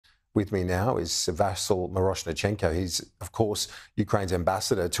With me now is Vasyl Myroshnychenko. He's, of course, Ukraine's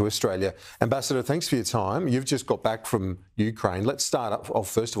ambassador to Australia. Ambassador, thanks for your time. You've just got back from Ukraine. Let's start off,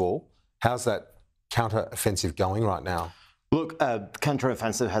 first of all, how's that counter-offensive going right now? Look,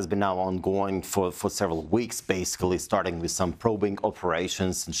 counteroffensive has been now ongoing for several weeks, basically, starting with some probing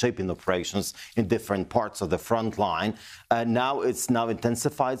operations and shaping operations in different parts of the front line. Now it's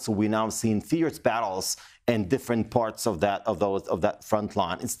intensified, so we're now seeing fierce battles in different parts of that front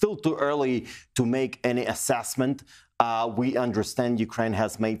line. It's still too early to make any assessment. We understand Ukraine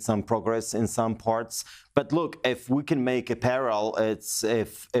has made some progress in some parts, but look, if we can make a parallel,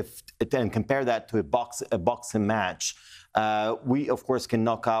 and compare that to a boxing match. We, of course, can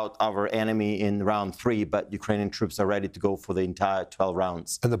knock out our enemy in round 3, but Ukrainian troops are ready to go for the entire 12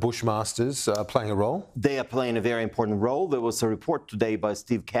 rounds. And the Bushmasters are playing a role? They are playing a very important role. There was a report today by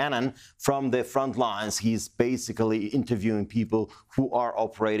Steve Cannon from the front lines. He's basically interviewing people who are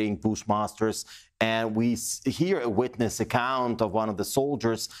operating Bushmasters. And we hear a witness account of one of the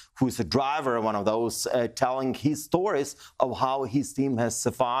soldiers who is a driver of one of those, telling his stories of how his team has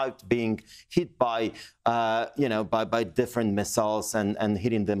survived being hit by, by different missiles and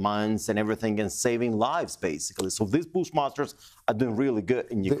hitting the mines and everything and saving lives, basically. So these Bushmasters are doing really good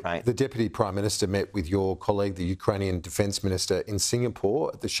in Ukraine. The Deputy Prime Minister met with your colleague, the Ukrainian Defence Minister, in Singapore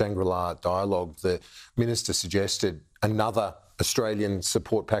at the Shangri-La Dialogue. The Minister suggested another Australian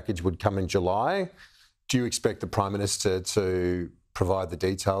support package would come in July. Do you expect the Prime Minister to provide the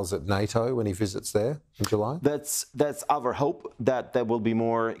details at NATO when he visits there in July? That's our hope, that there will be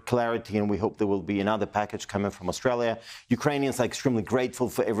more clarity, and we hope there will be another package coming from Australia. Ukrainians are extremely grateful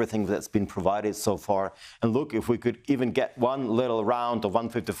for everything that's been provided so far. And look, if we could even get one little round of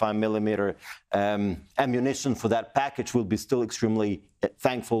 155mm ammunition for that package, we'll be still extremely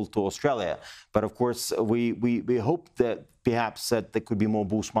thankful to Australia. But of course, we hope that perhaps that there could be more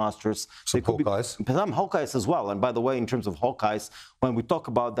Bushmasters. Some Hawkeyes. Some Hawkeyes as well. And by the way, in terms of Hawkeyes, when we talk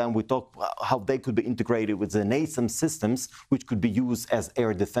about them, we talk how they could be integrated with the NASAM systems, which could be used as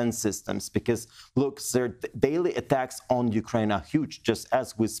air defense systems. Because, look, their daily attacks on Ukraine are huge. Just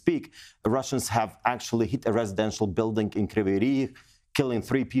as we speak, the Russians have actually hit a residential building in Kryvyi Rih, killing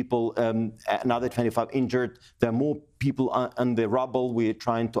 3 people, another 25 injured. There are more people on the rubble. We're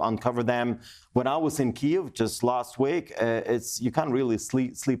trying to uncover them. When I was in Kyiv just last week, you can't really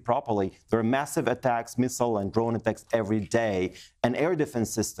sleep properly. There are massive attacks, missile and drone attacks every day. And air defense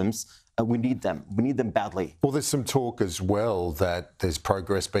systems, we need them. We need them badly. Well, there's some talk as well that there's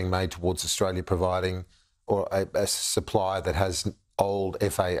progress being made towards Australia providing a supply that has old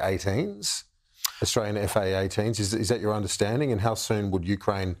FA-18s. Australian FA-18s. Is that your understanding? And how soon would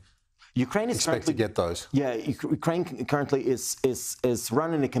Ukraine expect to get those? Yeah, Ukraine currently is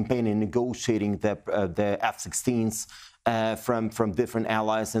running a campaign in negotiating the F-16s from different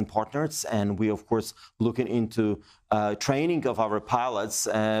allies and partners. And we, of course, looking into training of our pilots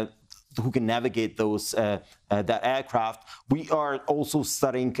who can navigate that aircraft. We are also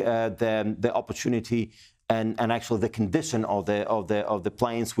studying the opportunity and actually the condition of the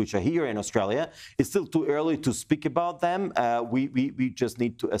planes which are here in Australia. It's still too early to speak about them. We just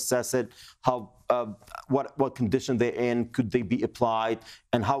need to assess it, what condition they're in, could they be applied,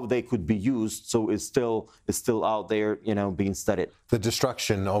 and how they could be used. So it's still out there, being studied. The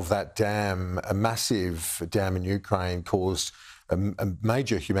destruction of that dam, a massive dam in Ukraine, caused a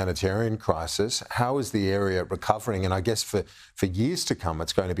major humanitarian crisis. How is the area recovering? And I guess for years to come,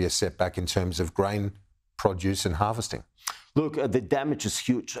 it's going to be a setback in terms of grain produce and harvesting. Look, the damage is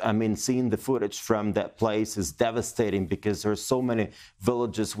huge. I mean, seeing the footage from that place is devastating because there are so many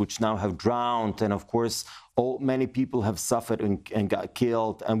villages which now have drowned. And of course, many people have suffered and got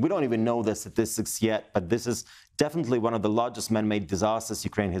killed. And we don't even know the statistics yet, but this is definitely one of the largest man-made disasters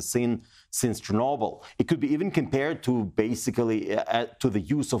Ukraine has seen since Chernobyl. It could be even compared to basically to the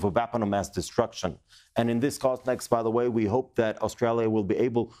use of a weapon of mass destruction. And in this context, by the way, we hope that Australia will be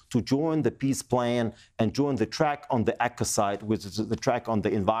able to join the peace plan and join the track on the ecocide, which is the track on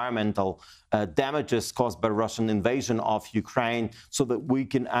the environmental damages caused by Russian invasion of Ukraine, so that we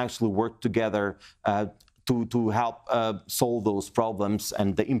can actually work together to help solve those problems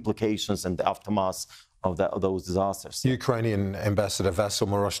and the implications and the aftermath of those disasters. Ukrainian Ambassador Vasyl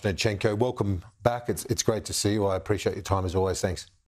Myroshnychenko, welcome back. It's great to see you. I appreciate your time as always. Thanks.